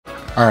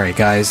Alright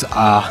guys,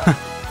 I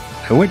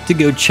went to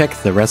go check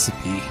the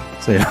recipe.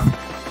 So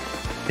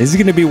this is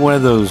gonna be one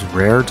of those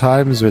rare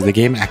times where the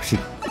game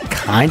actually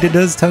kinda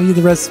does tell you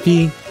the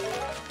recipe.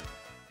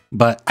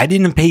 But I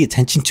didn't pay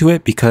attention to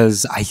it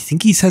because I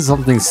think he said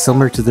something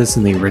similar to this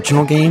in the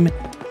original game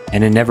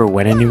and it never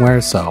went anywhere,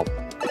 so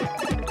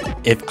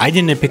if I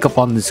didn't pick up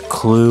on this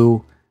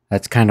clue,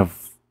 that's kind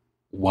of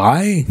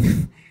why.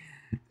 And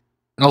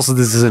also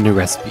this is a new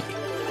recipe.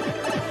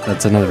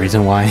 That's another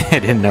reason why I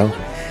didn't know.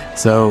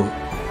 So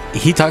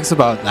he talks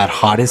about that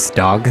hottest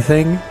dog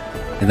thing,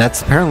 and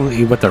that's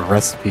apparently what the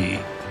recipe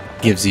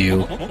gives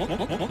you.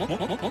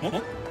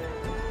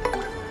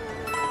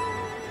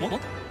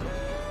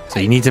 So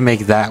you need to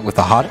make that with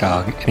a hot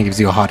dog, and it gives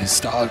you a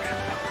hottest dog.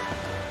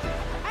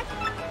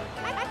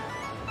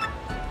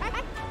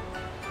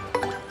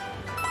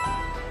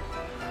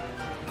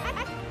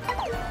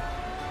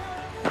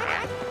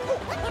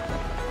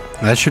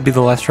 That should be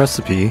the last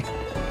recipe.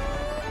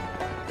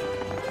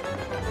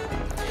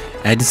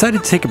 I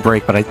decided to take a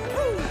break, but I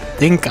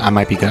think I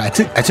might be good. I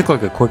took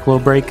like a quick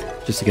little break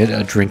just to get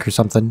a drink or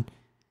something.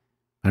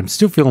 I'm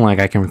still feeling like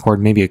I can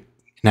record maybe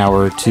an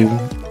hour or two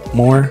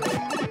more.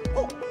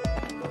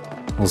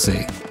 We'll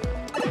see.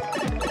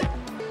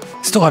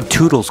 Still have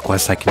Toodles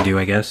quests I can do,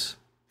 I guess,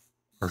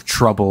 or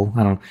Trouble.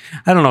 I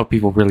don't know if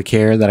people really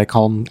care that I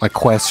call them like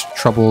quests,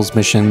 troubles,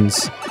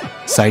 missions,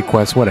 side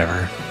quests, whatever.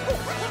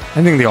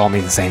 I think they all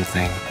mean the same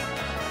thing.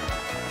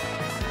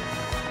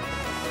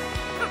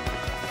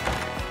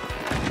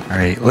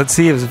 Alright, let's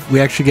see if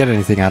we actually get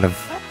anything out of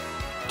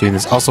doing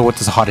this. Also, what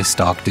does hottest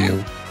dog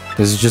do?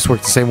 Does it just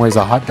work the same way as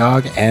a hot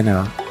dog and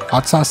a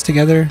hot sauce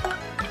together?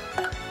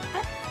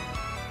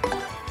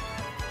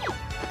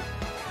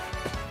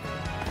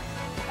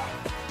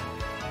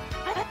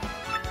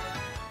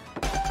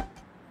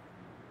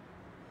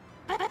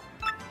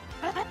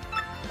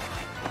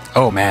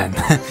 Oh man,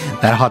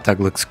 that hot dog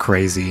looks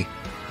crazy.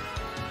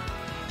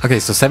 Okay,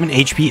 so 7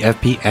 HP,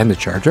 FP, and the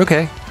charge.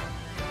 Okay.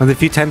 One of the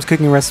few times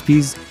cooking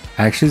recipes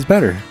actually is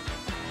better.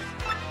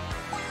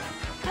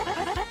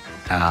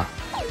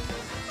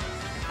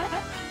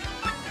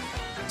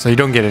 So you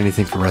don't get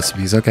anything for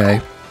recipes, okay.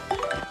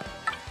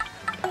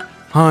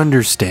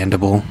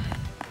 Understandable.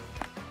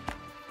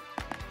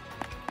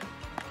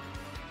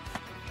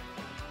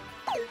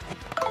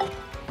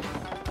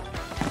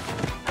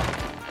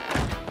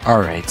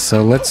 Alright,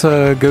 so let's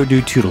go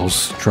do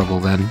Toodles Trouble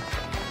then.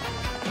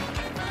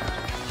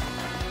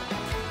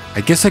 I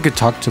guess I could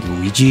talk to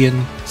Luigi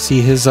and see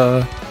his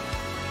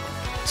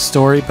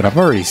story, but I've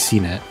already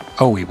seen it.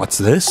 Oh wait, what's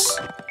this?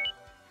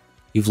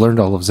 You've learned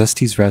all of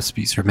Zesty's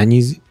recipes. Her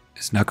menu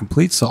is now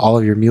complete, so all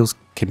of your meals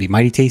can be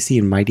mighty tasty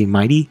and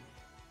mighty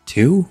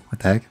too? What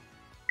the heck?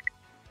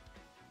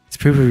 It's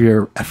proof of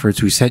your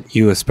efforts. We sent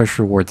you a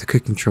special reward, the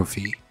cooking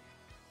trophy.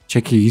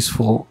 Check your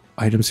useful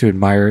items to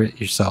admire it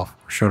yourself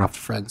or show it off to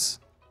friends.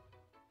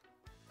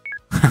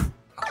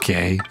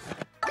 Okay.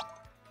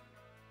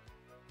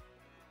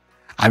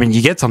 I mean,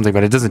 you get something,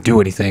 but it doesn't do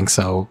anything,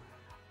 so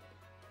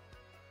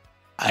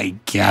I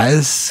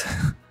guess.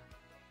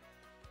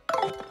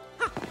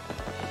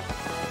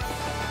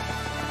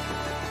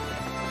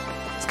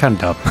 It's kind of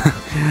dumb.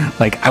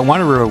 Like, I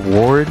want a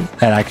reward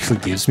that actually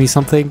gives me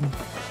something.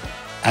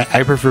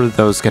 I prefer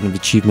those kind of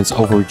achievements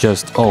over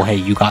just, oh, hey,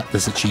 you got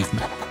this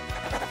achievement.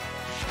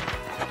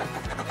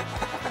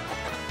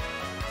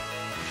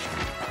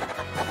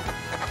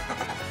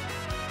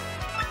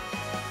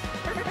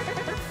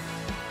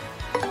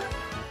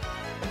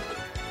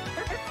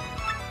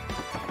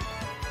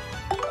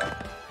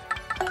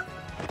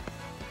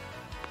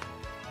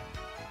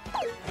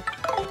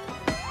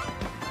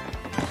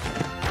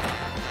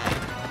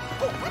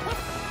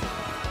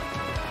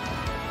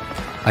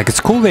 Like,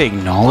 it's cool they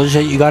acknowledge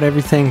that you got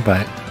everything,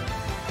 but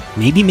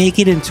maybe make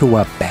it into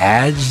a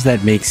badge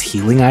that makes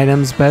healing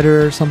items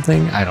better or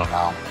something? I don't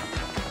know.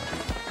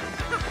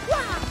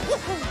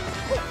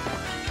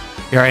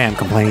 Here I am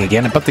complaining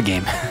again about the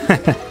game.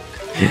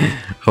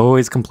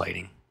 Always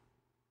complaining.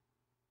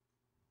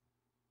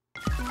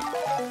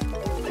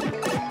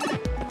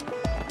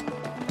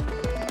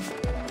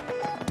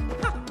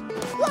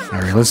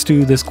 Alright, let's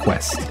do this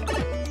quest.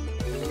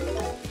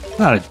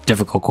 Not a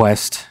difficult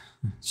quest.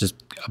 It's just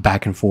a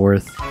back and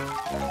forth.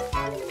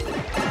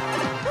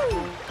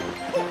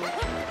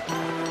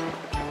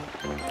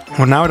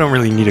 Well, now I don't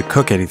really need to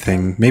cook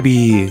anything.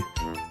 Maybe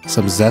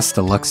some Zest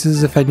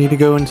Deluxes if I need to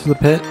go into the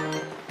pit.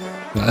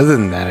 But other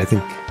than that, I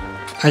think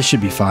I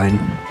should be fine.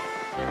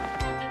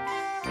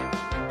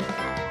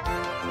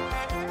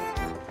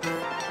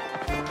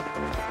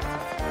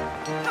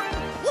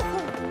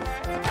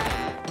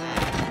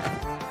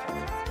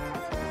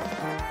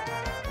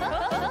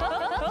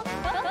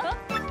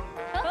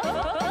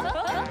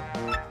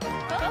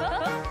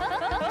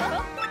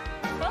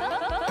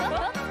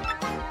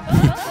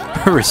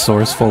 A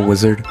resourceful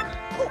wizard.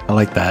 I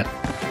like that.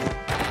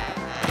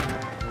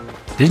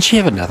 Didn't she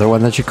have another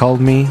one that she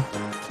called me?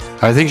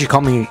 I think she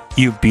called me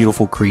you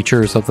beautiful creature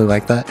or something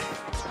like that.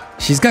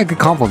 She's got good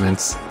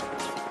compliments.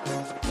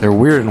 They're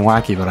weird and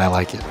wacky, but I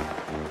like it.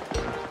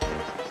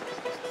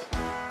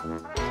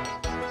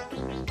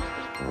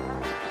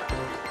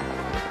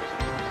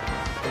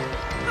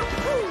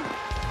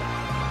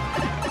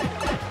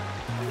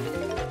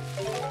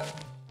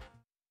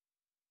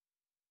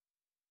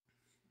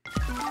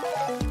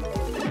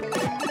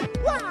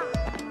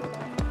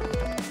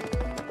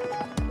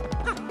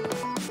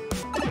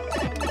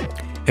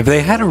 If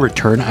they had a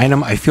return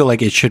item, I feel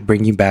like it should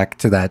bring you back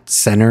to that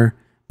center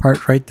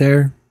part right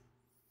there.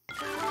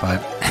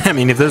 But, I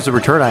mean, if there's a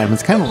return item,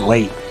 it's kind of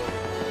late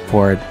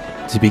for it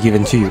to be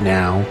given to you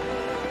now.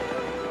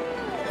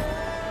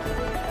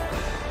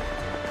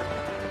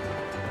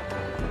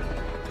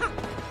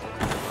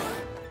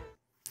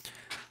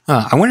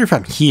 I wonder if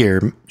I'm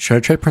here. Should I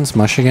try Prince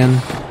Mush again?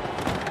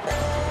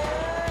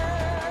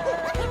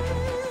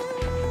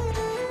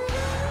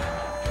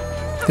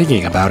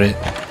 Thinking about it.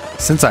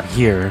 Since I'm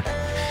here,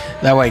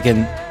 that way I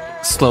can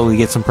slowly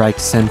get some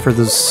practice in for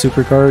those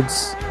super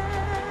cards.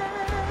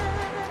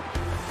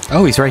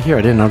 Oh, he's right here.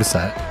 I didn't notice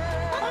that.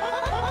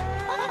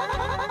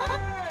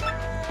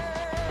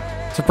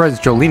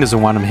 Surprised Jolene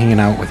doesn't want him hanging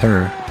out with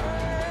her.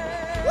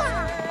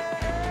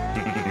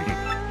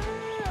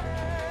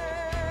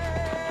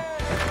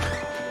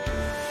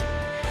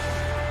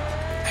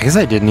 I guess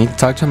I didn't need to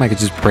talk to him. I could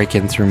just break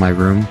in through my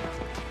room.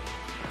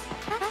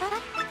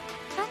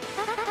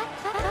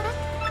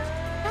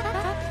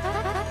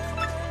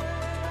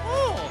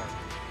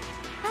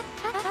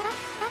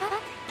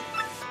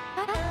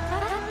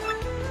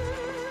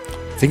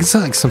 I think it's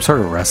like some sort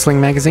of wrestling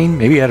magazine.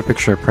 Maybe it had a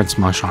picture of Prince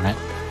Mush on it.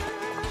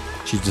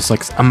 She's just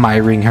like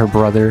admiring her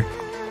brother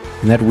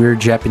in that weird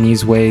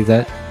Japanese way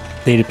that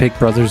they depict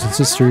brothers and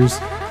sisters.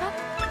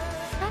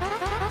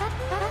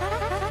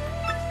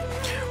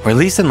 Or at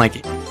least in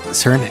like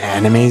certain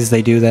animes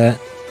they do that.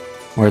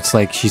 Where it's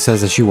like she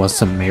says that she wants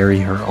to marry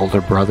her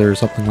older brother or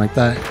something like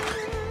that.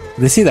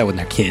 They say that when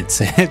they're kids.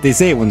 They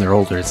say it when they're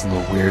older. It's a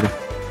little weird.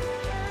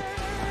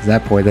 At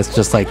that point, that's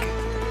just like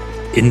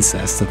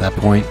incest at that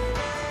point.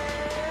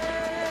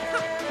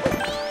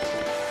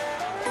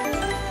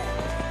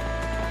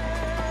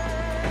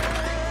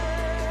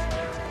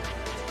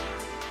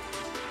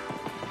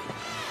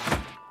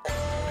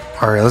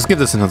 Alright, let's give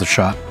this another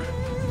shot.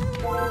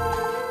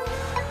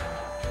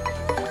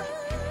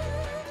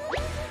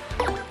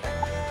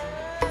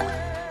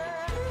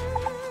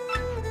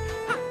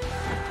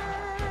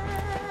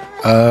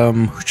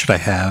 Who should I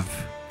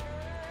have?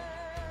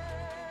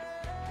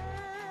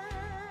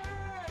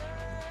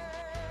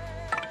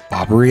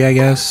 Bobbery, I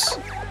guess.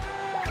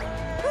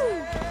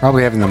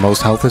 Probably having the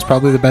most health is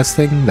probably the best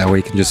thing. That way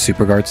you can just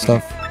super guard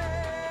stuff.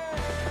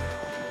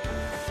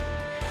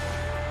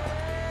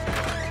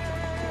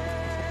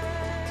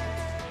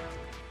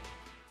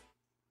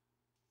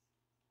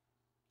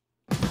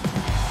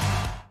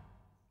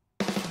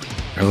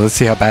 Alright, let's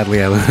see how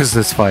badly I lose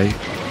this fight.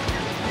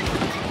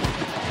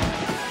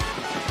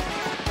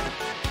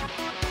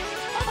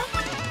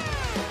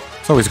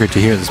 It's always great to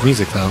hear this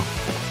music, though.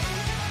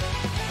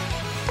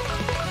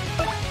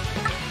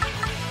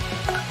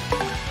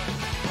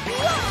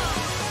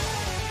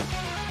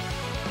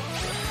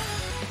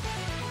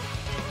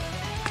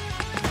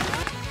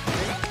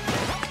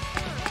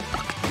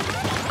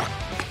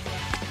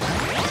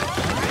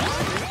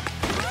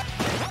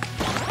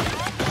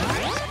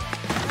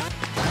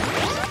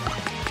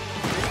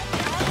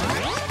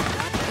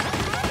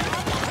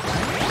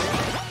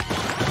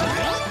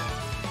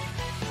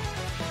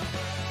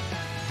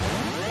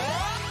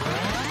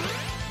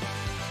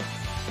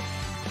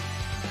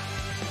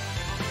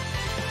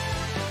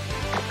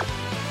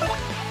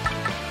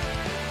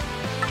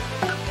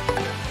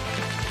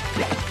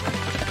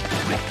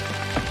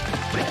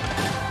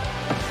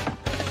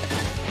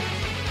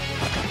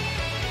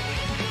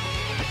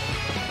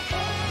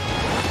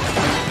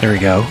 There we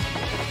go.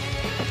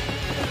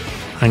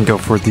 I can go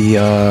for the,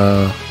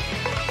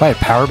 probably a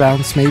power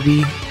bounce,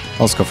 maybe?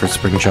 Let's go for a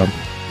spring jump.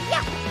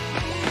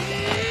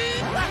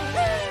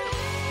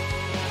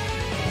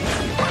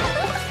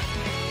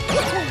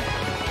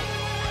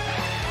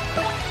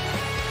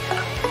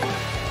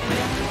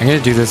 I'm gonna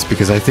do this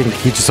because I think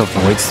he just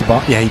avoids the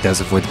bomb. Yeah, he does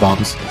avoid the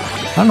bombs.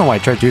 I don't know why I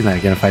tried doing that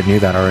again if I knew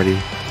that already.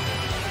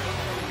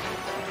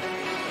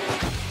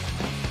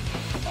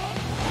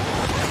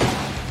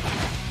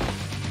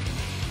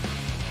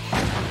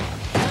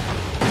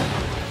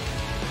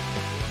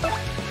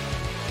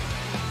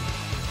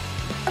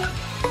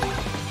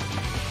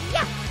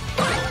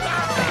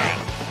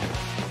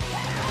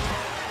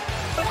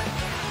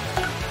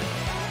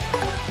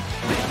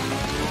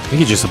 I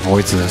think he just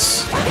avoids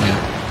this.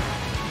 Yeah.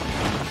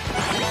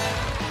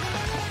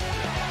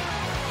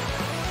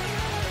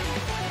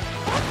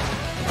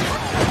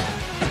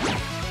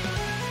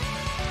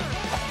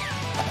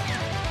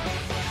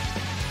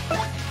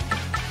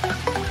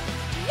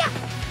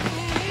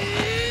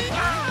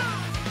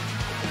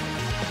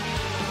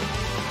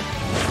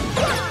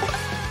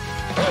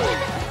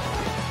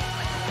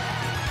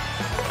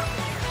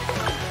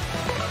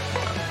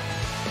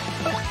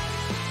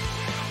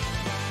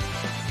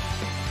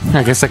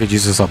 I guess I could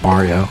use this on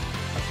Mario.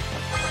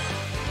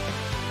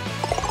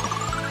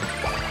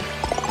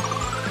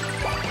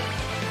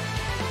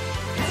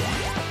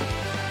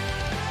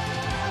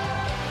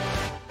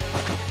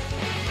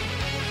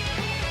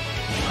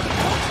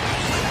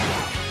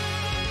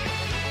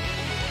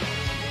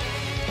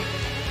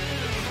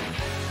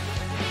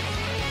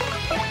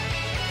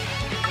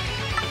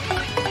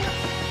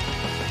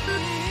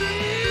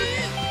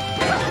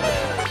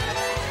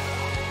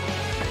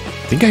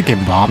 think I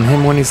can bomb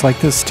him when he's like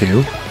this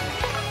too.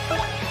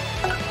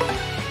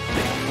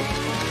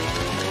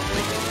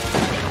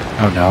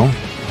 Oh no.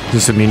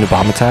 Just immune to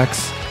bomb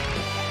attacks?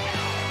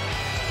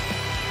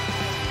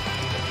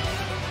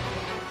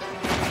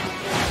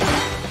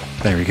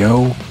 There we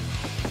go.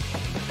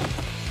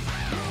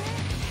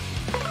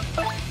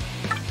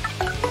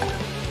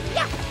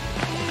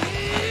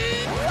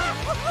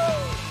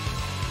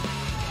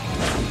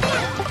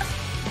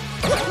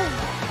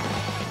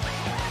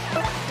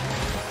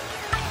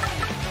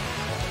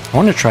 I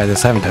want to try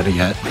this, I haven't done it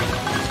yet.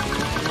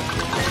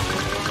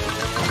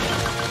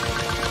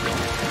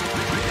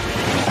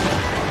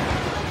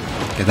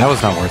 Okay, that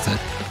was not worth it.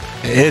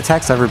 It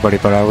attacks everybody,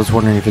 but I was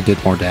wondering if it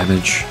did more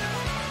damage.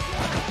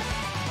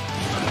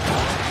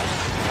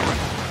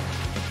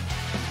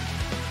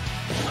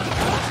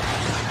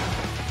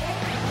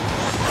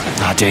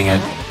 Ah, dang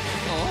it.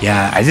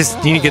 Yeah, I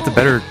just need to get the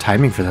better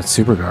timing for that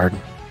super guard.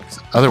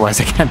 Otherwise,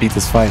 I can't beat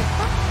this fight.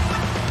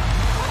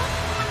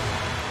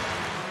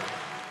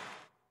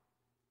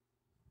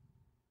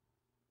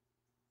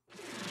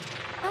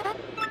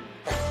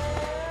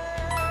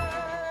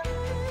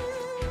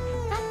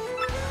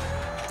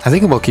 I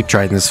think we'll keep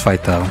trying this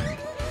fight though.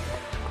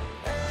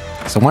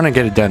 So I want to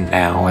get it done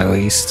now, at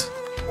least.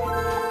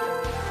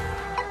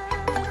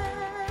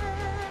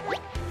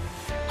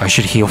 I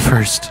should heal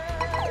first.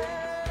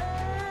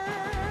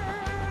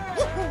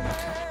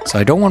 So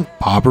I don't want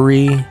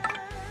Bobbery.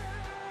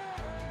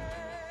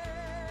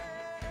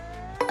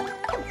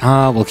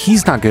 Well,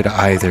 he's not good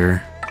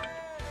either.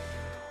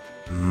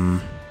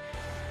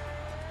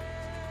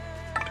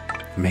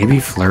 Maybe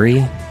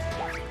Flurry?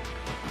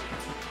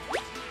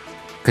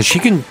 Because she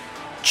can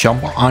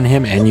jump on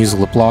him and use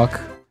Lip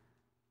Lock.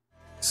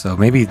 So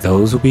maybe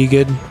those will be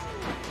good.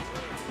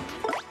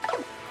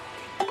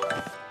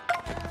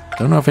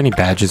 Don't know if any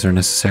badges are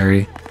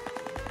necessary.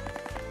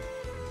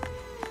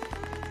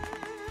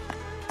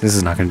 This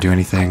is not going to do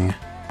anything.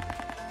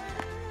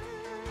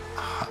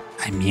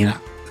 I mean,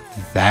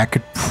 that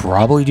could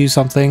probably do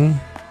something.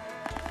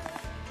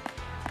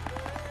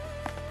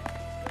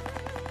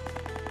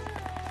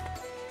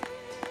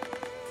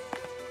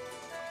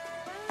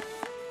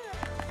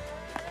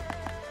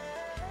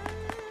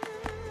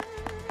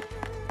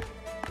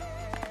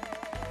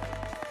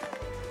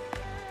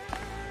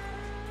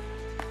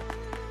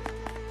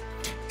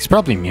 He's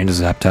probably immune to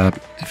Zap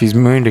Tap. If he's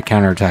immune to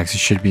counterattacks, he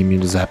should be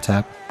immune to Zap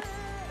Tap.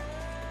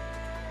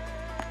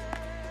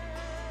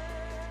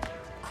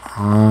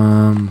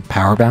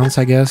 Power Bounce,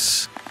 I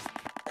guess.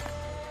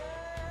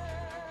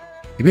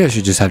 Maybe I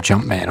should just have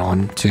Jumpman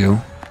on, too.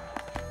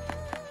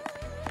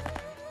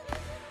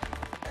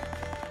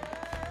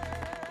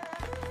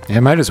 Yeah,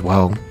 might as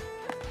well.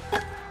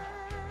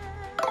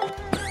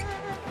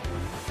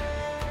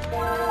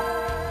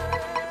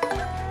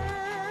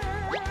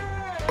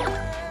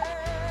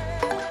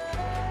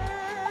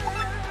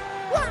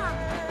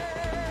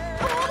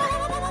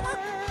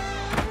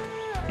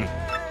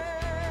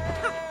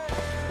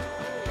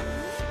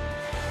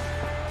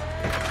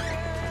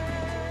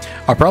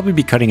 I'll probably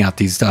be cutting out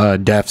these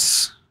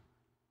deaths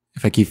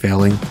if I keep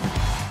failing.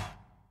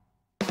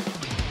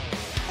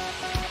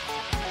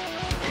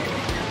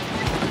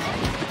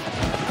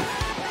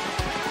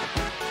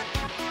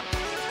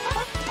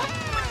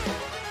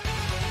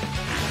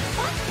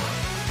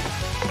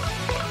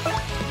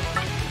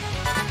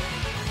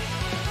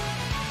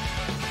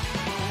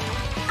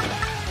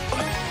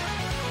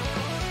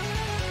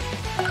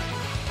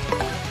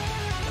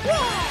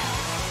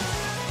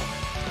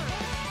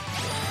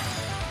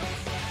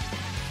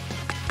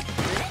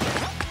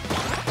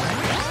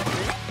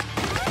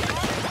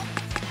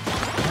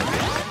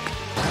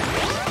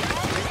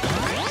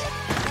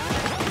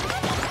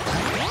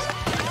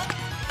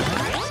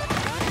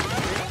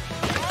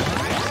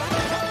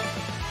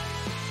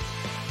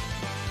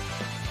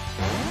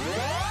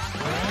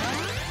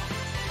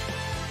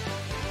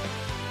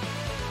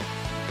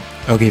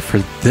 Okay, for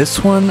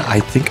this one, I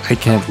think I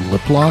can have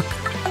Lip Lock.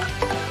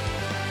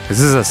 This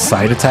is a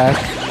side attack.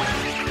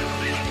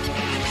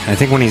 And I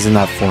think when he's in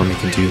that form, he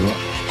can do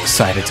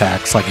side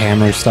attacks, like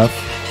hammer stuff.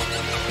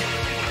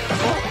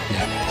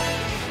 Yeah.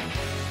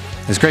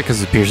 It's great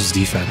because it pierces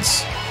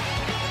defense.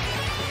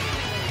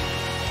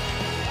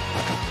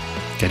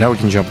 Okay, now we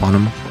can jump on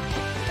him.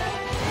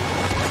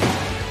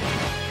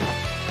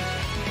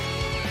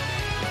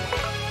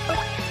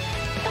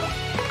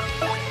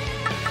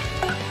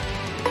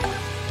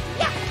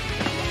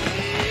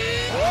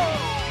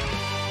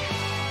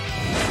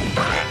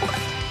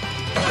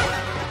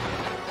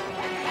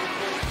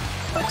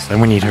 Then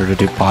we need her to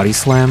do Body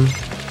Slam.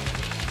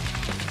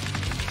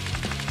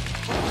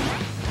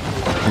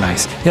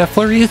 Nice. Yeah,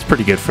 Flurry is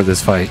pretty good for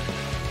this fight.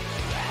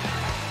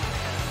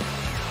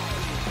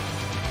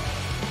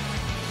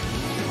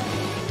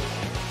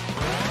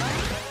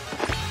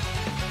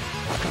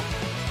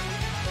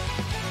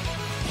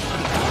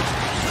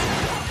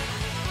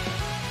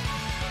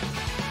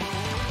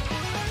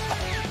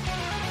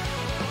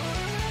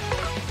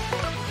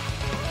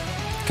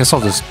 Guess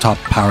I'll just top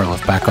Power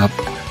Lift back up.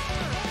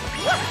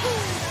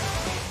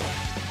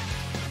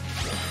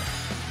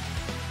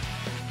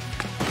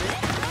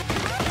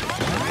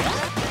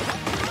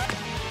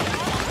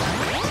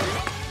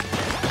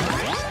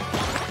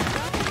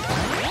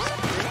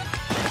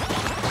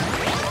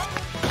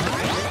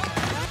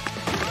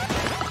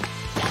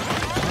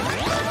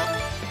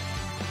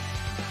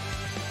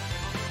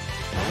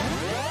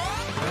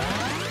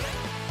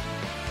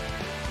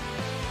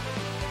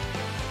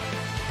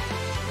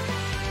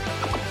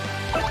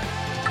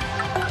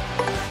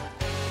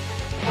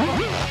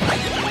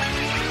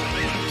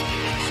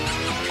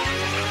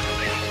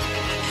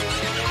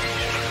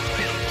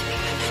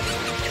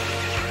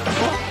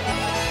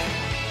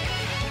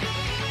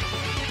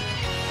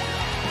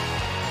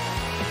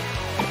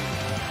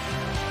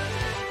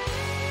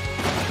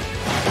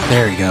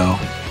 There you go.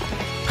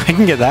 I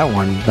can get that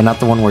one, but not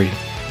the one where he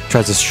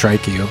tries to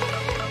strike you.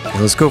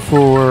 Okay, let's go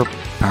for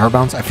power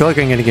bounce. I feel like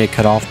I'm gonna get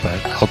cut off, but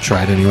I'll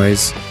try it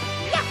anyways.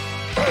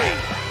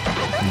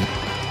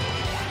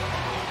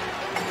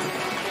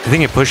 I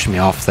think it pushed me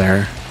off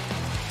there.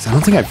 So I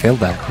don't think I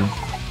failed that one.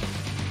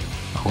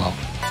 Oh well.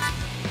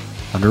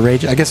 Thunder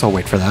Rage? I guess I'll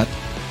wait for that.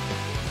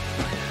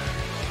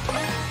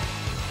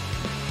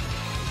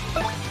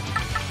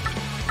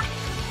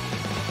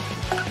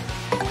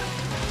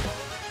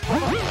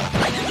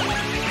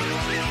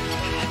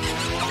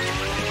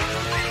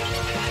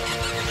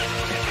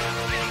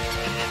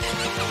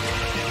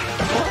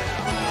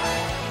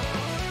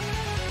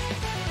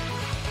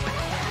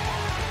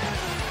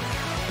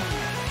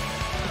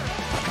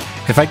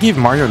 If I gave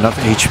Mario enough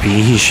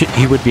HP,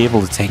 he would be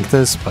able to tank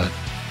this, but...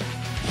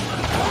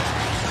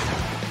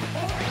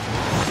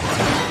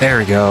 There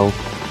we go.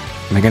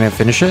 Am I gonna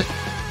finish it?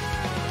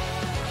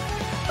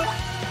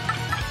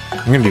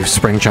 I'm gonna do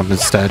Spring Jump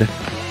instead.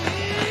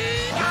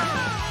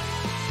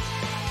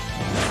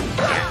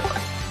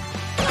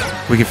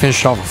 We can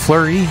finish it off with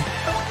Flurry.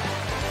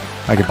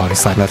 I can Body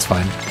Slam, that's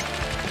fine.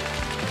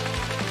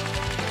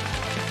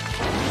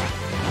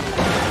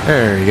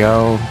 There you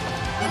go.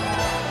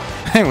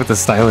 With the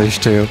stylish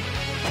too.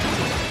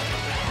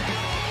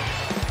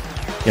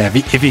 Yeah,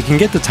 if you can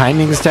get the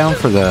timings down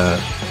for the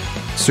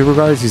super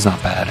guards, he's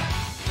not bad.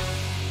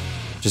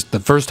 Just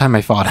the first time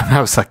I fought him, I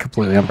was like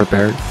completely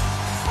unprepared.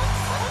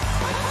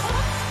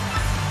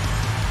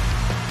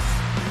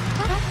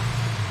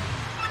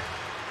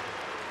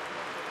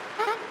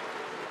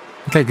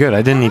 Okay, good.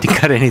 I didn't need to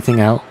cut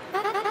anything out.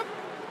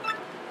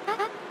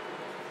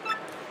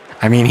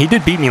 I mean, he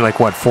did beat me like,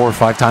 what, 4 or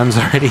 5 times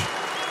already?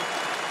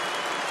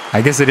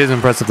 I guess it is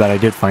impressive that I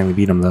did finally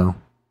beat him, though.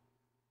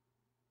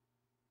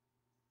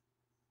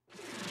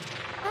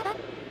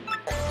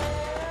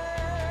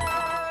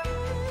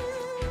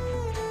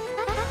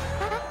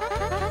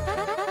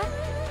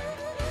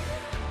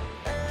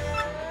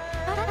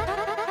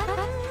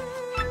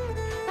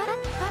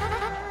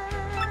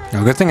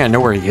 Oh, good thing I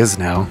know where he is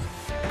now.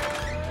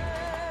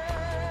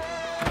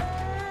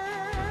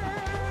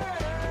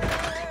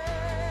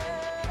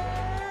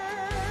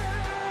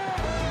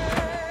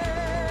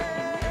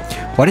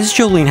 Why does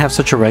Jolene have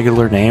such a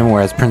regular name,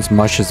 whereas Prince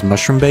Mush is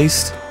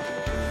mushroom-based?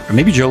 Or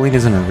maybe Jolene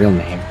isn't her real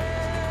name.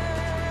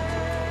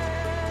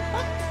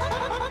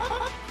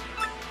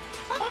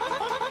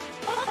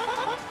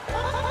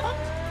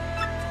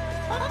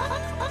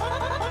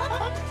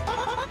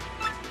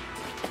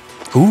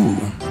 Ooh.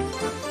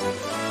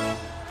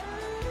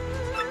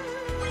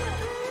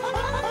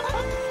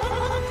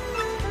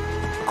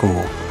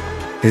 Cool.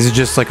 This is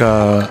just like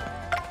an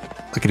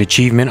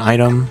achievement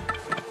item.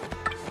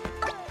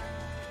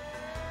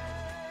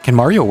 Can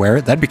Mario wear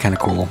it? That'd be kind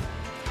of cool.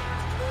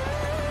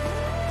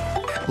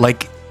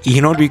 Like,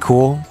 you know what'd be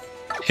cool?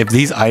 If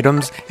these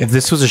items, if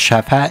this was a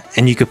chef hat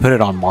and you could put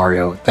it on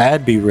Mario,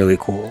 that'd be really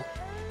cool.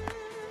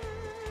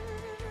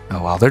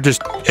 Oh wow, they're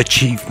just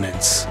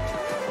achievements.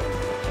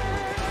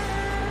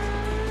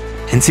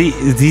 And see,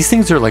 these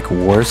things are like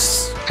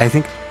worse, I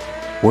think,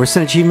 worse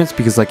than achievements,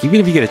 because like even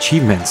if you get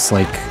achievements,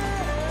 like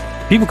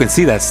people can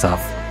see that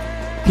stuff.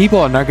 People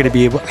are not going to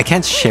be able, I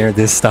can't share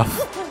this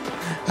stuff.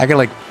 I can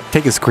like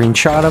take a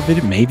screenshot of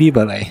it, maybe,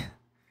 but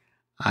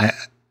I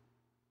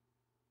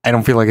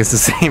don't feel like it's the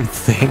same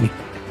thing.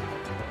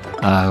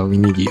 We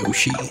need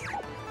Yoshi.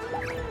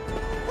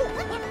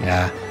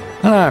 Yeah.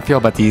 I don't know how I feel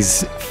about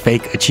these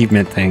fake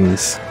achievement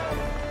things.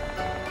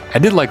 I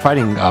did like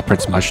fighting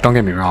Prince Mush, don't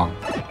get me wrong.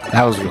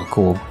 That was real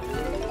cool.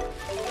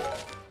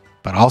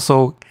 But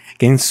also,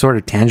 getting sort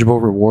of tangible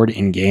reward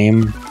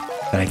in-game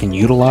that I can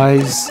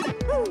utilize,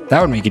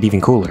 that would make it even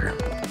cooler.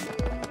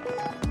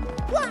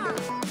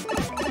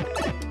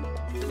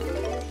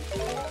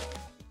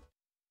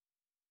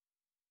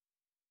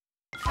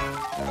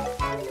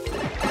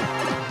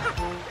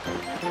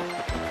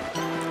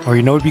 Or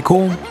you know what'd be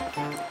cool?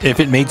 If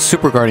it made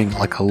super guarding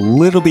like a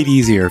little bit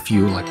easier if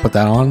you like put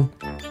that on.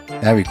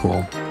 That'd be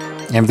cool.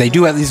 And if they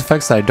do have these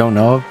effects that I don't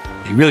know of,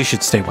 they really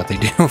should stay what they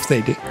do if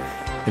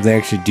they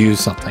actually do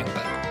something,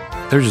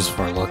 but they're just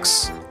for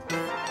looks.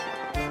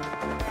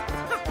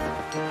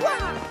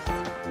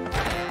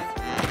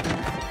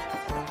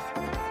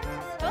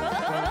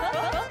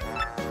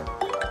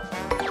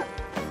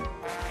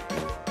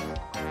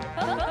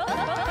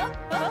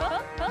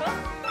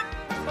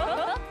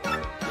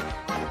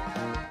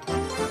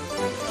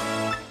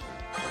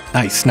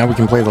 Nice, now we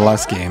can play the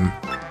last game.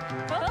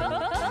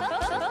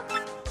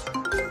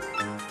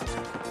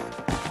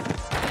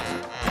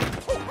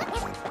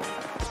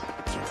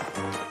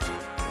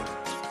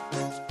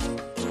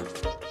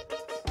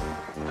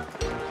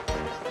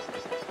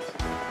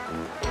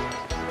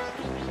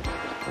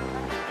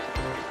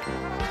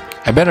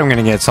 I bet I'm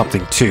gonna get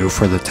something too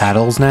for the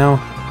tattles now.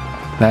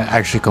 That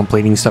actually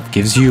completing stuff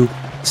gives you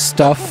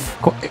stuff,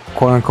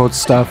 quote unquote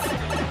stuff.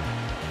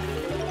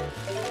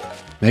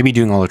 Maybe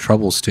doing all the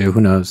troubles too, who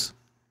knows?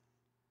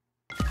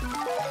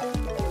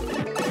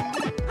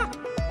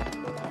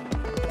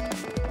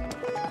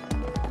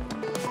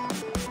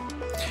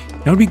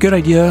 That would be a good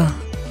idea.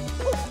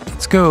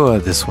 Let's go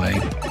this way.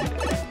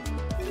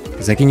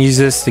 Because I can use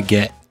this to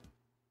get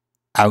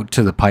out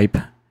to the pipe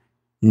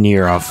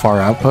near a far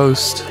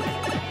outpost.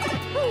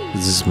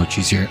 This is much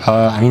easier.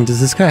 I mean, does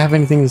this guy have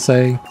anything to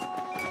say?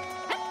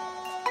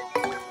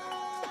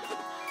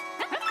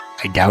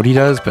 I doubt he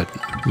does, but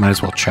might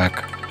as well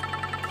check.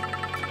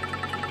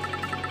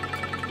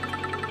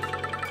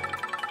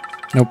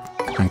 Nope.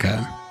 Okay.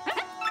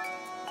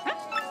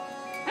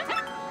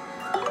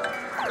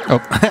 Oh,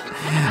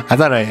 I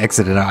thought I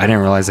exited out. I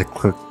didn't realize I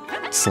clicked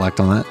select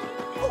on that.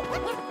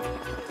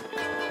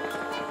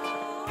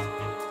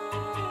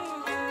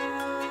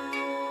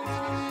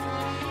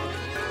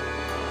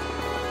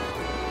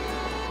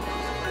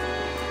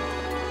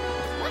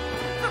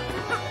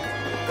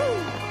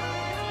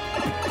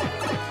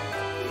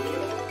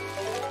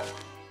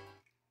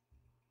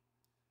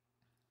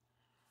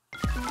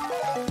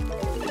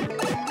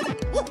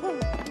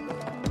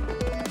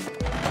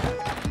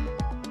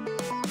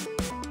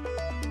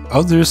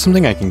 Oh, there's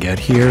something I can get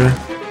here.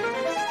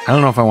 I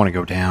don't know if I want to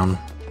go down.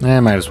 I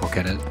might as well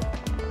get it.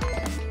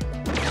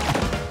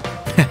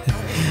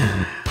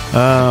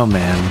 Oh,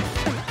 man.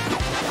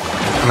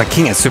 I'm a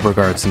king at super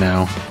guards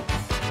now.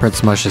 Prince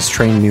Smush has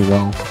trained me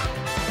well.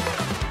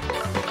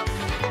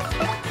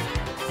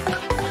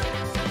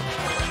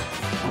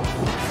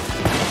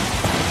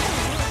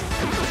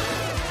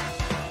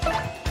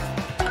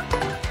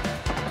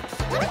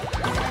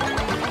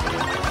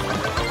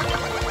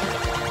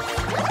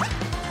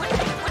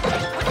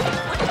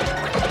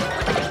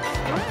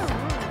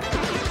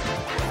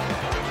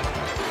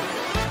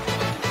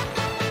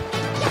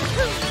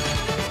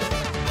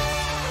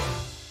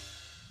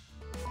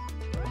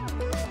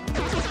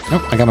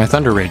 Oh, I got my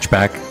Thunder Rage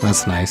back.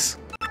 That's nice.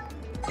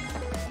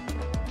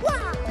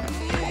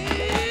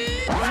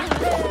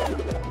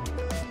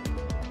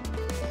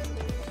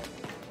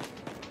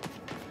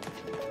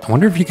 I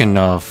wonder if you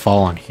can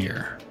fall on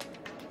here.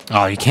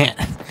 Oh, you can't.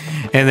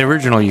 In the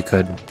original, you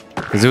could,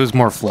 because it was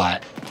more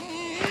flat.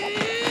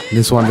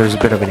 This one, there's a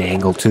bit of an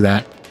angle to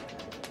that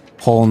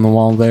hole in the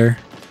wall there.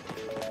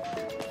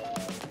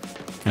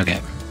 Okay.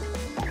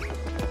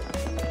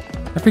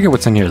 I forget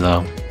what's in here,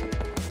 though.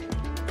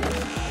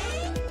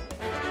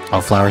 Oh,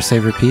 Flower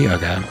Saver P?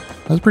 Okay.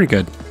 That was pretty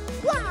good.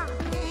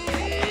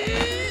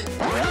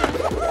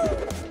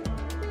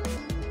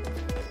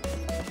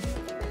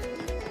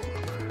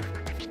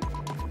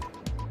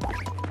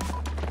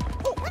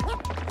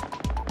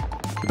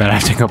 But I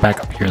have to go back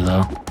up here,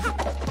 though.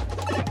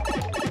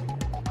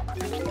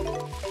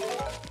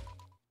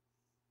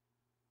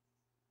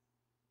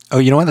 Oh,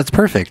 you know what? That's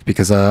perfect,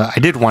 because I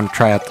did want to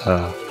try out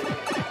the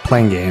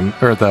plane game,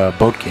 or the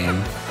boat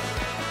game.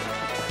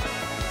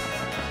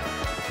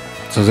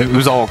 So it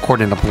was all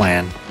according to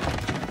plan.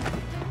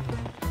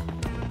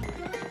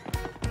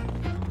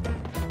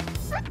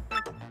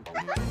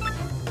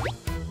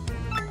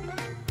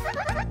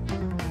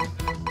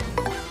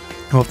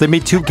 Well, if they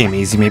made Tube Game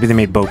easy, maybe they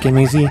made Boat Game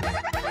easy.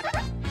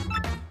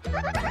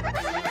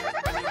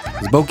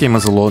 This Boat Game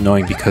was a little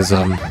annoying because,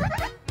 oh,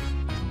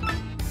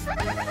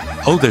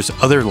 there's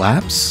other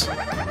laps?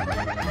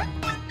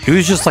 It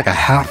was just like a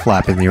half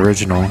lap in the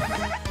original.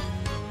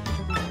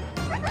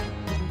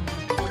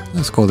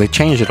 That's cool. They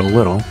changed it a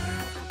little.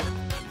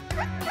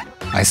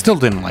 I still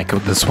didn't like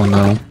this one,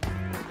 though.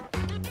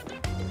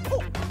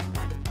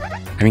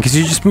 I mean, because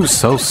you just move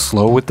so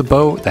slow with the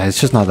boat that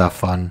it's just not that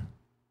fun.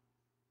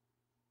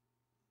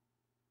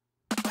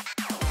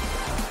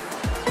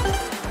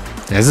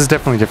 Yeah, this is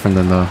definitely different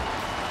than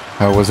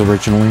how it was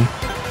originally.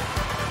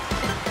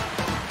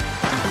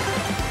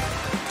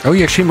 Oh,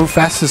 you actually moved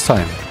fast this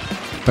time.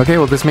 Okay,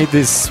 well, this made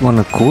this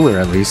one cooler,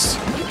 at least.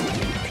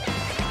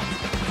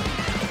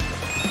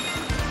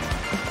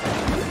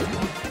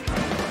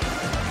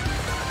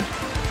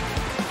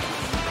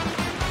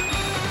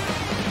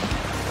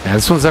 Yeah,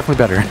 this one's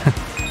definitely better.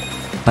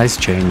 Nice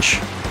change.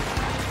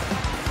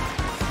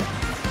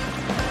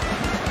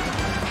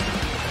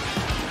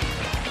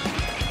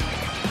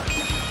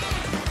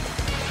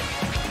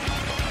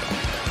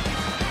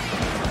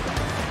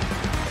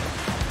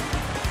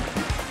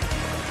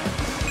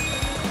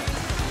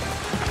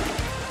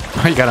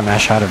 Oh, you gotta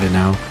mash out of it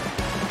now.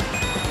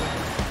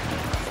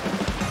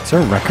 Is there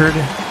a record?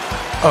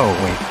 Oh,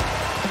 wait.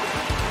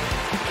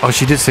 Oh,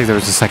 she did say there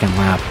was a second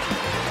lap.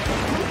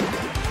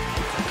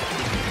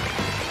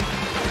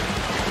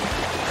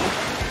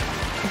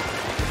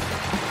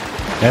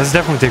 Yeah, this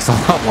definitely takes a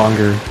lot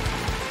longer.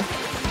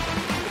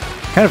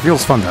 Kind of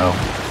feels fun, though.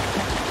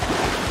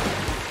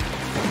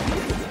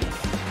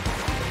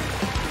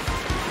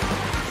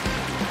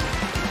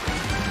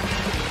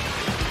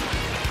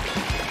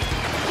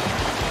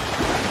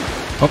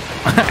 Oh,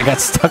 I got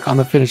stuck on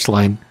the finish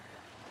line.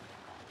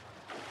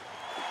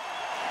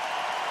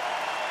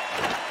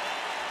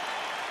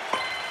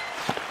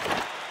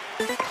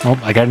 Oh,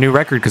 I got a new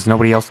record because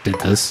nobody else did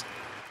this.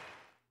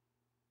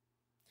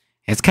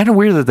 It's kind of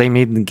weird that they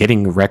made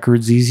getting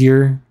records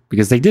easier,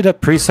 because they did have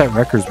preset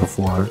records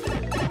before.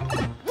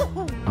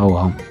 Oh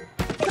well.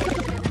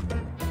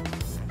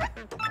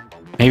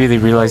 Maybe they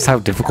realized how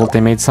difficult they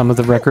made some of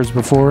the records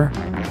before.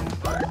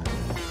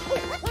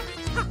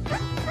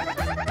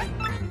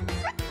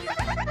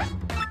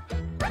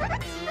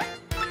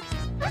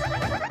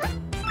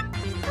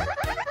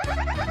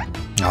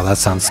 Oh, that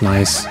sounds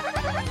nice.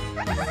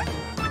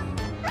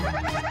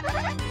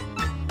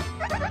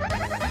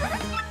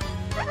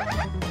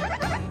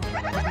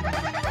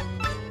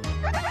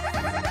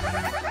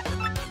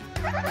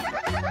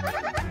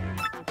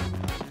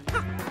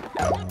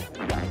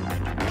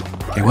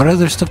 Okay, what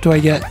other stuff do I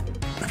get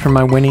for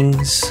my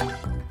winnings?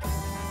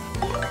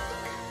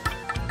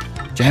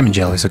 Jam and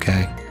jelly's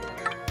okay.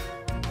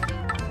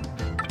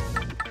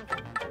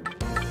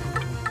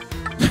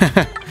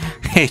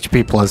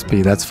 HP plus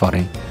P, that's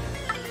funny.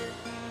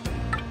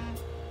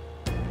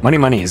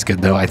 Money is good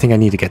though. I think I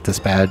need to get this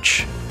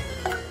badge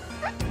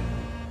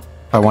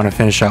if I want to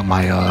finish out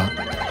my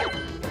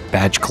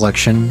badge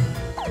collection.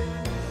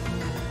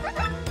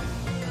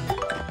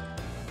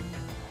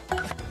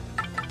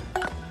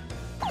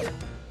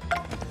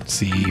 Let's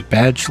see,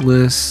 badge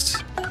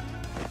list.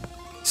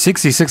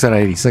 66 out of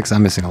 86.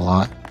 I'm missing a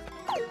lot.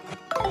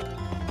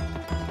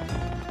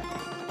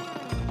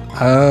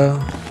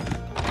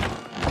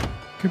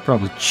 Could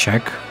probably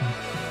check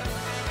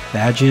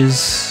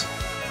badges.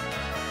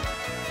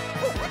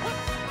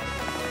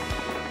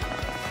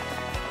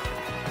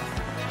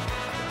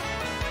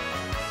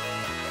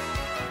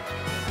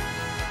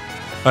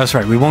 Oh, that's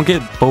right, we won't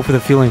get both of the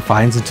Feeling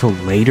Fines until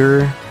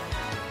later.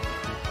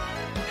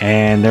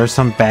 And there's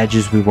some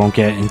badges we won't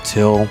get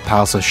until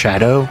Palace of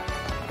Shadow. So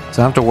I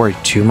don't have to worry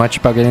too much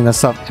about getting that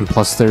stuff. And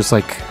plus there's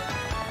like,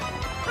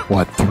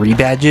 what, 3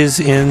 badges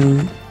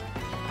in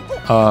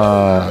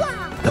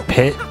the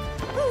pit?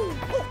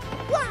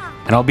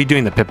 And I'll be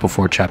doing the pit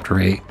before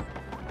Chapter 8.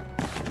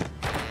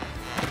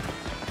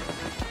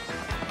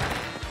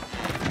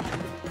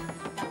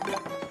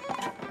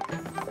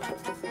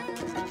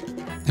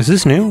 Is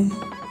this new?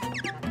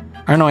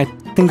 I don't know, I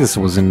think this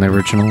was in the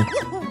original.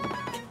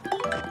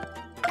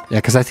 Yeah,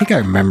 because I think I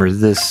remember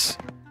this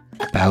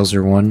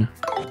Bowser one.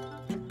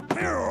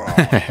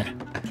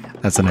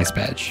 That's a nice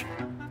badge.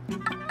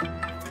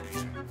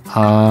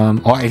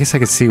 Oh, I guess I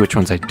could see which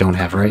ones I don't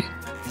have, right?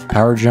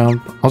 Power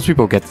Jump. Most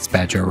people get this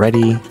badge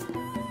already.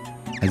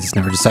 I just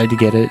never decided to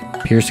get it.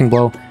 Piercing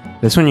Blow.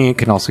 This one you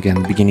can also get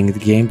in the beginning of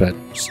the game, but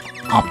just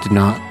opted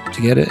not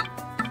to get it.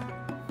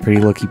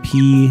 Pretty Lucky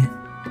P.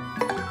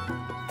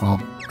 Well,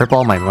 rip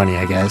all my money,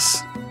 I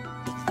guess.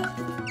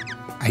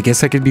 I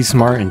guess I could be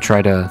smart and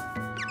try to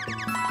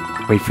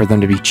wait for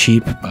them to be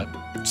cheap, but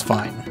it's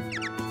fine.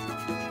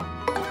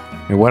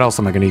 I mean, what else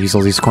am I going to use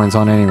all these coins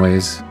on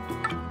anyways?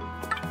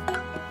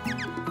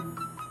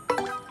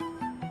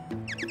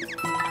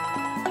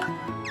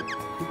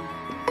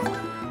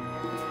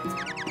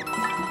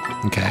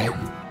 Okay.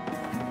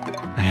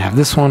 I have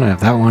this one, I have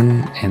that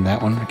one, and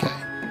that one. Okay.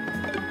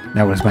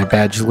 Now what is my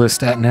badge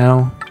list at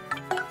now?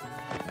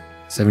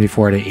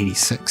 74 to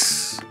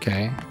 86.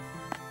 Okay.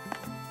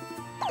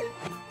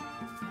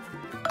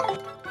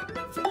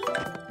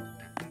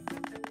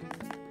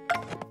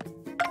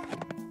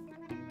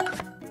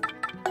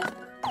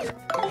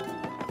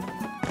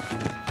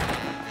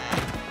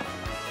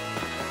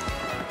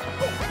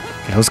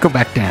 Okay, let's go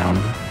back down.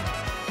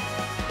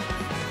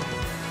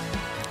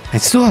 I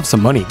still have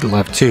some money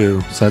left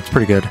too, so that's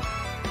pretty good.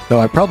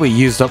 Though I probably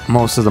used up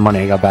most of the money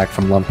I got back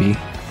from Lumpy.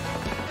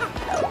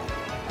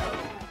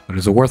 But it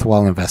was a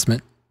worthwhile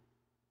investment.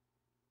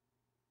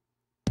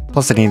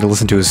 Plus I need to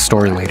listen to his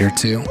story later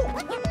too.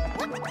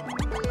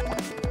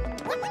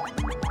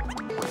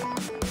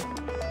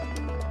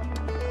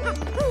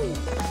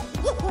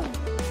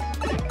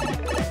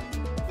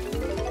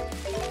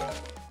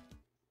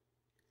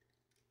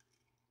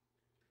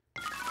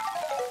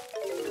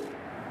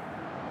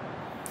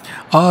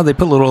 Oh, they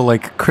put little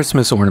like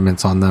Christmas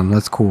ornaments on them.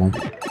 That's cool.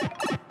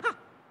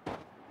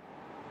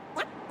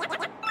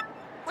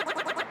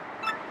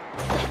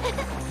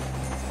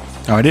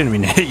 Oh, I didn't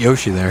mean to hit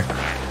Yoshi there.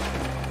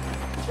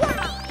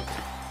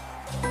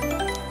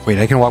 Wait,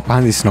 I can walk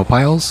behind these snow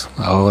piles?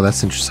 Oh,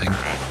 that's interesting.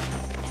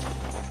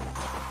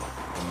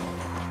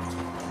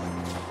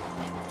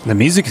 The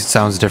music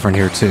sounds different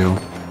here too.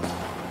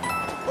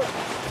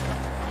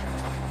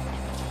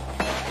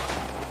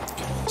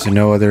 So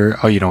no other...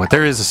 Oh, you know what?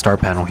 There is a star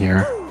panel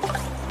here.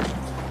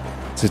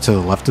 Is it to the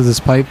left of this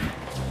pipe?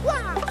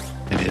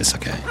 It is,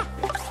 okay.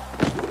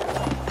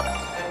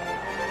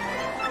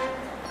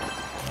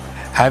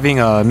 Having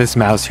Miss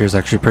Mouse here is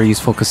actually pretty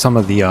useful because some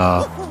of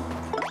the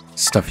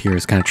stuff here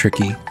is kind of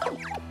tricky.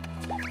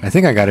 I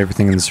think I got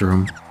everything in this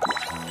room.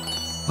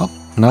 Oh,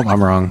 nope,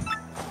 I'm wrong.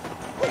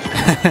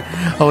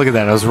 Oh, look at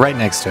that. I was right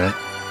next to it.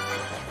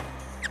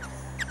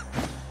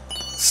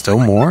 Still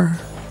more?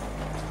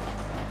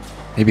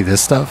 Maybe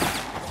this stuff?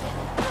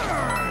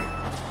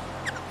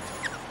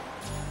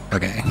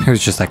 Okay, it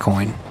was just that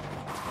coin.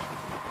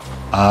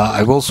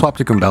 I will swap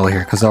to Goombella here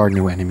because there are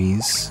new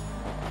enemies.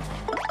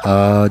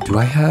 Do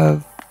I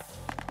have...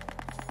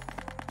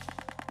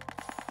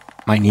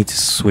 Might need to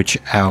switch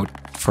out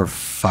for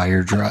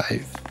Fire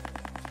Drive.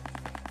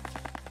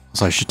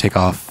 So I should take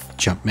off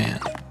Jumpman.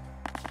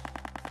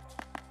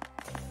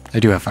 I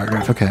do have Fire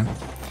Drive, okay.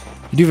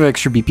 You do have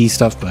extra BP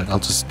stuff, but I'll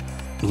just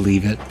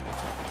leave it.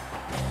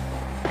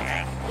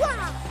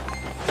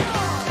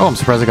 Oh, I'm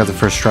surprised I got the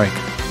first strike.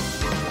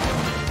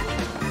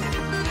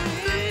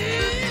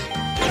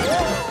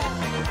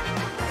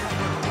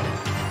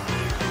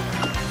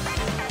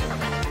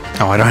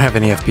 Oh, I don't have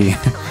any FP.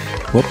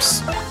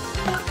 Whoops.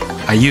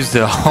 I used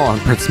it all on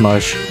Prince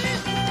Mush.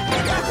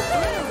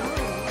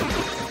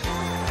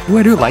 Ooh,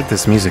 I do like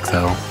this music,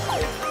 though.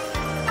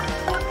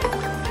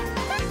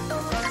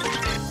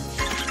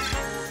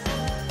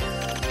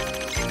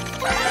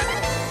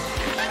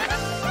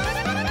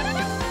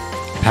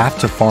 Path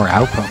to Far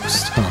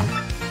Outpost, huh?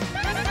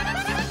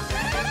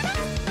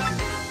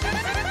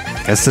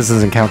 Guess this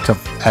doesn't count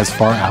as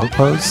Far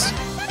Outpost.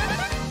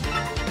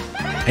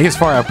 I guess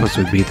Far Outpost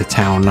would be the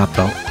town, not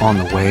the on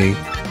the way.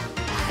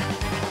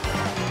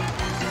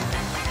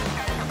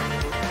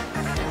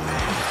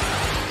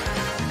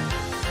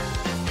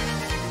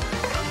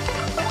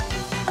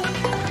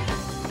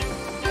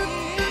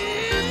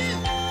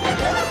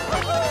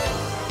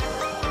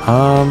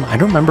 I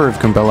don't remember if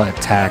Goombella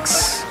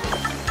attacks.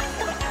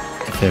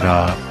 If it,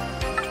 I'll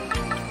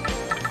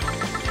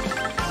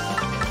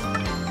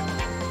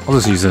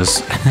just use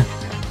this.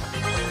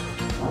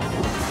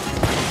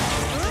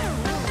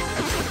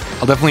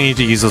 I'll definitely need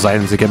to use those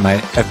items to get my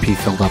FP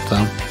filled up,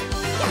 though.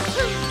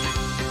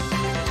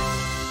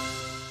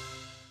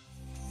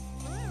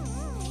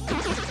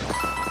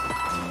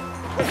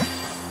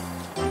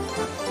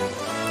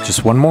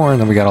 Just one more,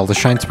 and then we got all the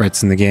shine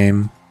sprites in the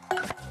game.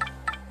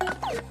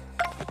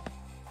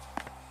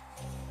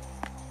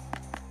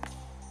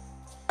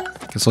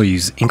 Guess I'll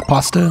use ink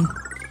pasta.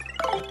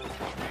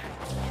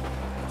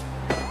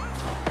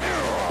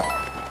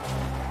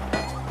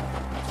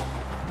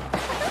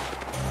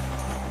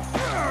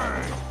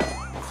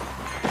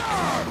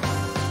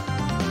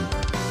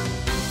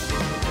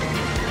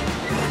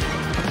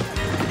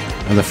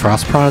 Are the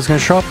frost piranhas gonna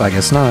show up? I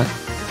guess not.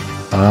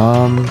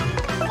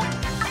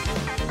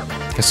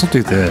 Guess I'll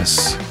do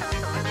this.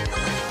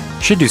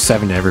 Should do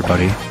 7 to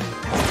everybody.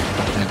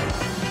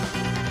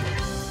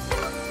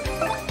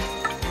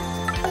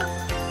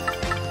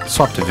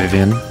 Swap to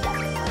Vivian.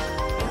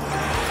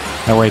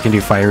 That way I can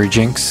do Fiery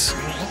Jinx.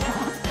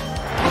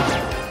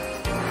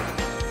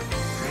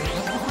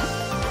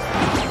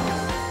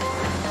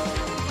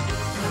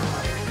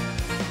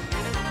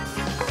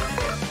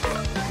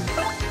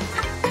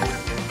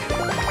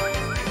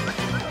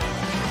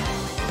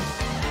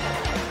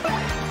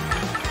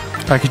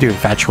 I could do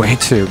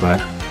Infatuate too,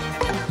 but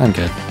I'm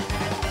good.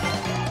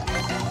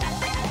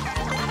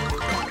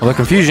 Although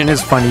Confusion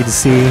is funny to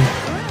see,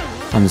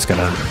 I'm just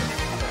gonna...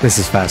 This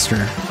is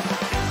faster.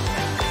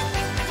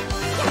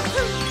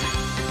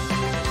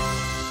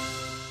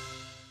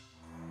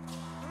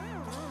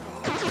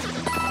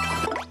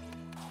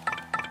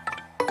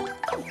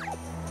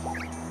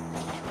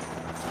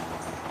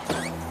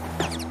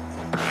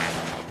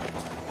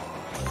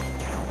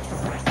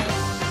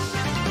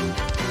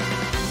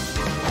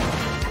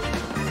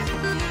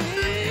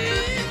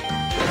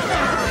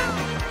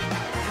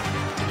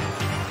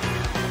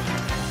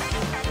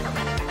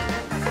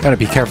 Gotta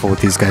be careful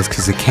with these guys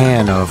because they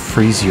can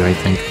freeze you, I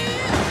think.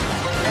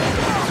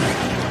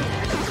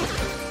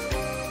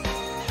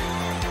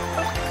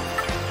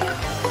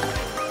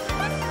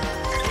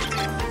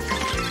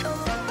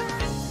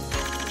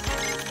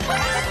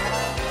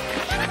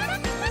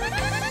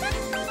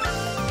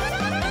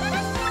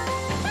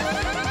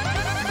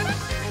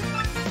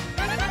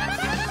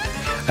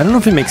 I don't know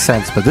if it makes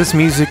sense, but this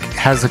music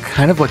has a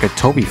kind of like a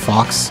Toby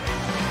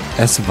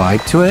Fox-esque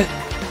vibe to it.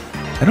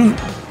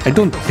 I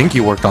don't think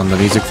you worked on the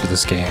music for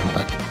this game,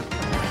 but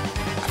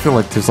I feel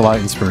like there's a lot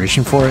of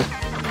inspiration for it.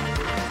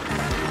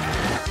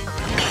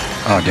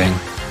 Oh, dang.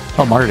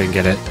 Oh, Mario didn't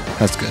get it.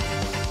 That's good.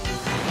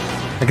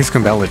 I guess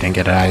Goombella didn't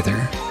get it either.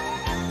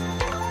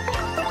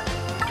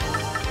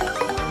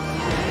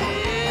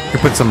 You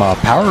put some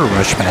Power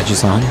Rush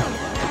badges on.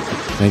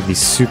 They'd be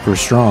super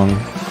strong.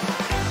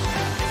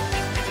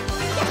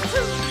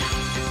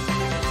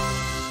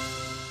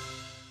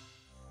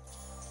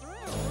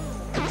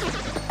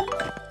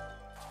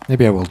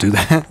 Maybe I will do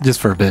that,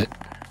 just for a bit.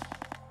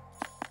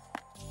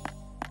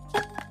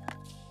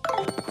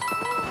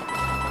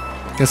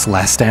 Guess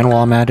Last Stand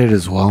while I'm at it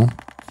as well.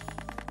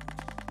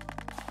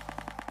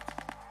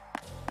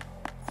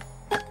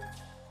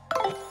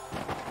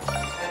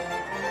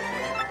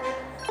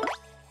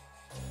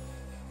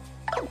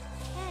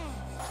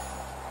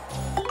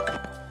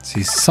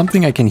 See,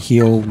 something I can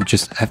heal with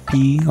just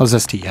FP. Oh,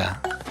 Zesty, yeah.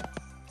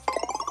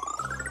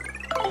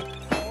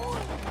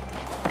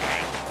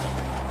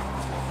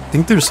 I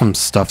think there's some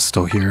stuff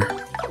still here.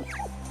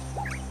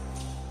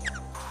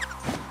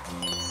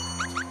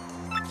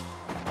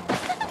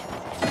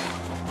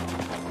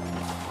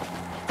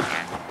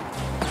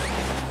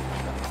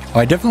 Oh,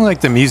 I definitely like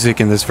the music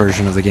in this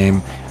version of the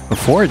game.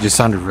 Before, it just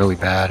sounded really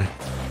bad.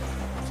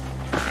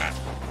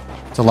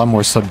 It's a lot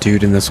more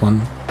subdued in this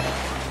one.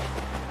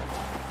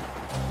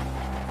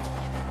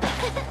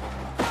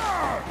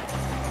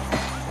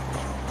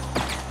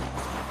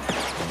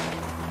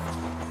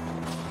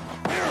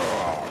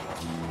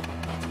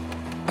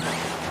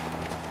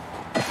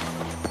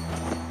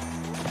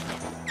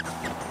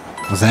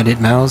 Was that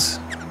it, Mouse?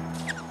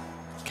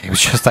 Okay, it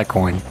was just that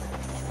coin.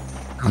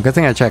 Well, good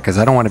thing I checked, because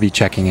I don't want to be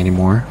checking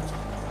anymore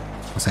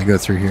once I go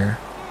through here.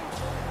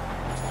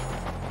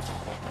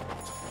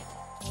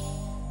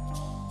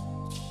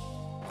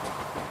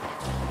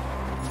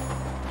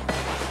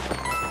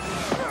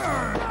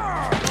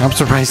 I'm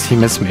surprised he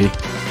missed me.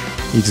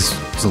 He just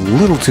was a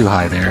little too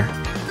high there.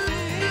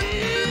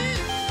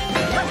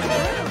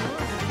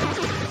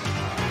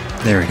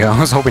 There we go. I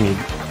was hoping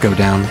he'd go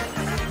down.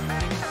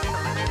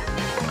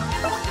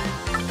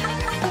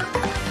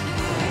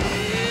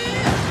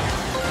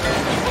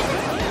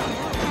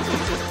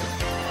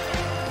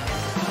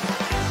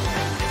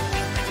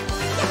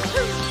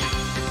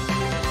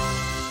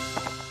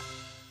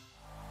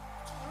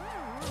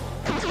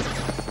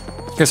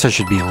 Guess I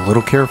should be a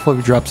little careful if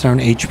he drops down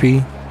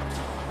HP,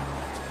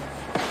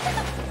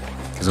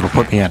 because it'll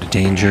put me out of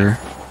danger.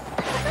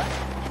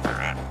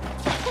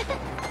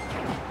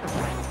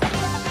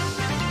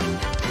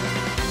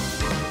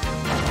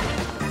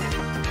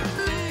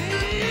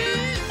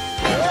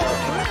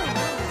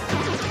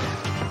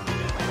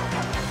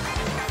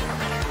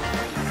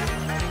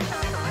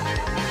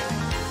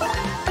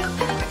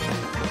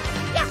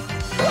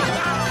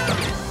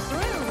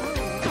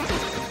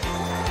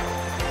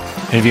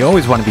 And if you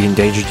always want to be in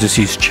danger, just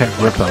use Check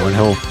Rippo and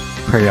he'll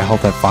put your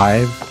health at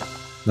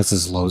 5. That's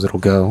as low as it'll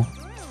go.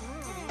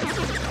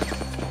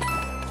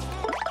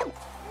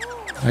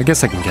 I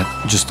guess I can get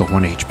just the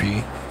 1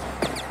 HP.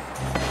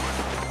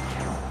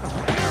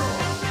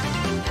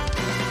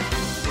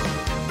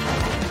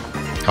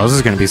 Oh, this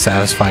is going to be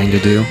satisfying to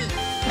do.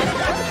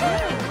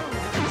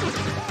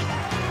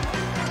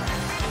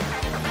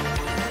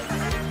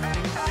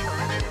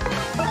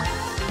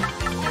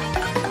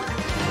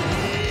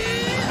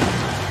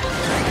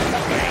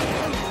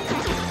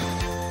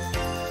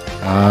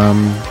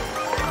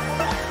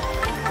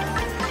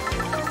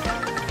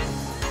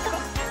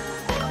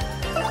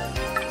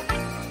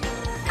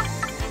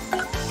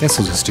 Guess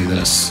I'll just do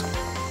this.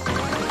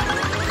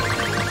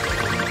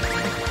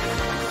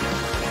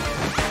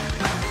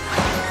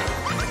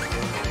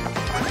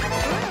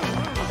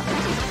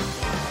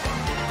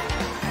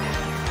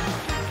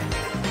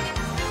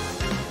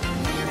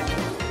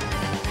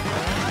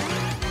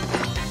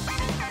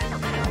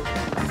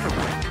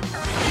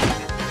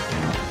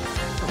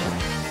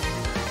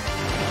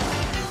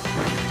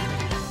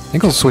 I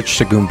think I'll switch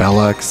to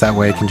Goombella, because that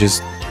way I can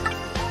just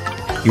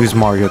use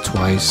Mario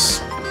twice.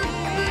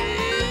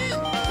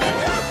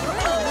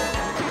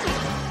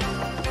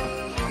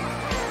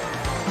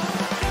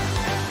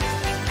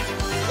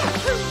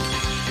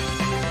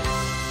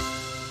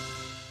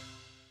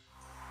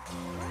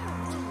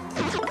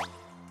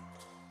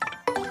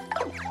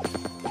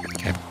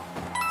 Okay.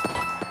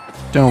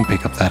 Don't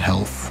pick up that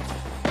health.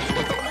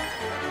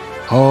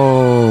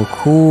 Oh,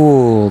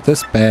 cool.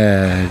 This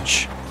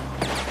badge.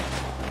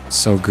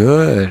 So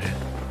good.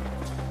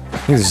 I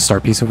think there's a star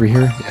piece over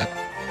here. Yep.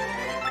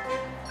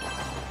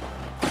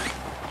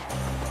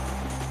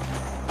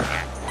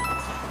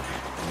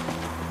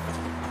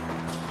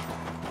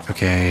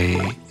 Okay,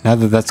 now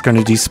that that's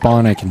going to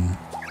despawn, I can...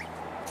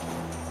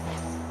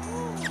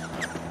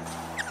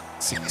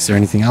 Let's see, is there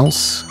anything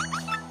else?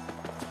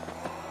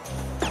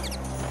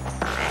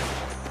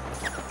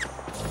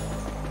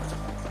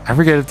 I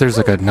forget if there's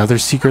like another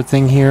secret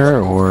thing here,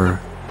 or...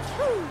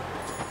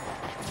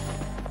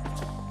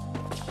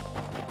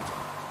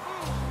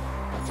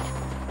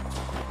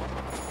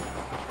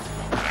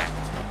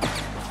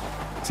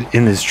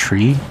 in this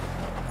tree?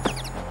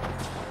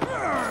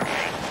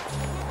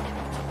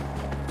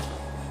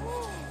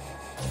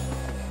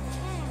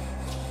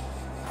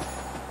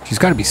 She's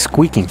got to be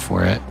squeaking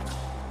for it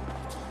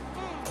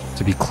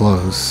to be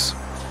close.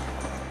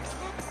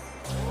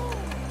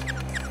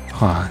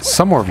 Huh,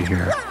 somewhere over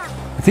here.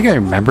 I think I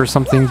remember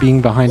something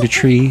being behind a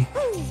tree,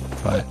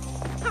 but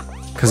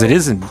because it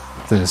isn't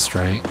this,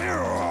 right?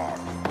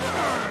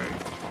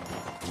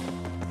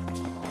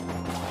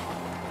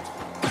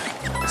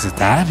 Is it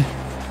that?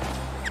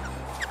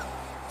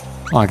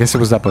 Oh, I guess it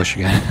was that bush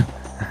again.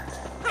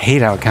 I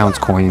hate how it counts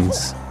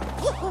coins.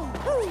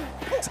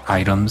 It's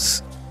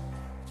items.